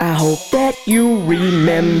hope that you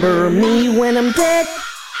remember me when I'm dead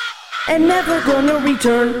and never gonna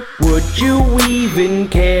return. Would you even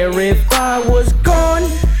care if I was gone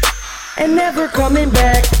and never coming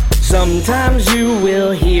back? Sometimes you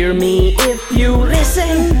will hear me if you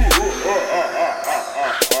listen.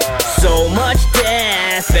 So much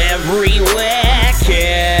death everywhere,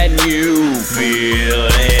 can you feel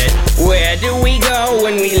it? Where do we go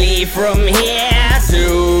when we leave from here?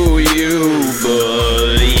 Do you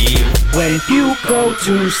believe? When you go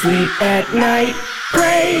to sleep at night,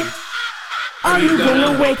 pray. Are you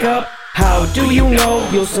gonna wake up? How do you know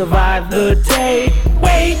you'll survive the day?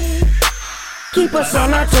 Wait, keep us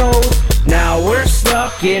on our toes. Now we're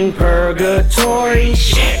stuck in purgatory.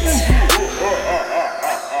 Shit.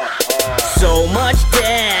 So much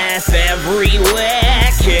death everywhere,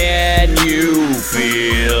 can you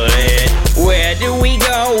feel it? Where do we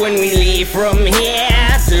go when we leave from here?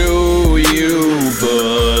 Do you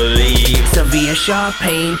believe? Severe sharp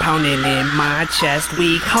pain pounding in my chest,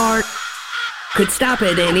 weak heart could stop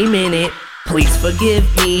at any minute. Please forgive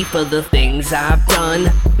me for the things I've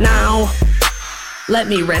done. Now, let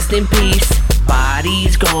me rest in peace.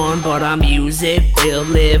 Body's gone, but our music will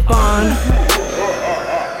live on.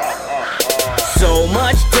 So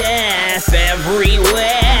much death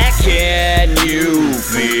everywhere, can you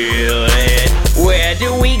feel it? Where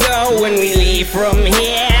do we go when we leave from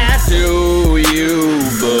here? Do you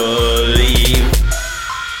believe?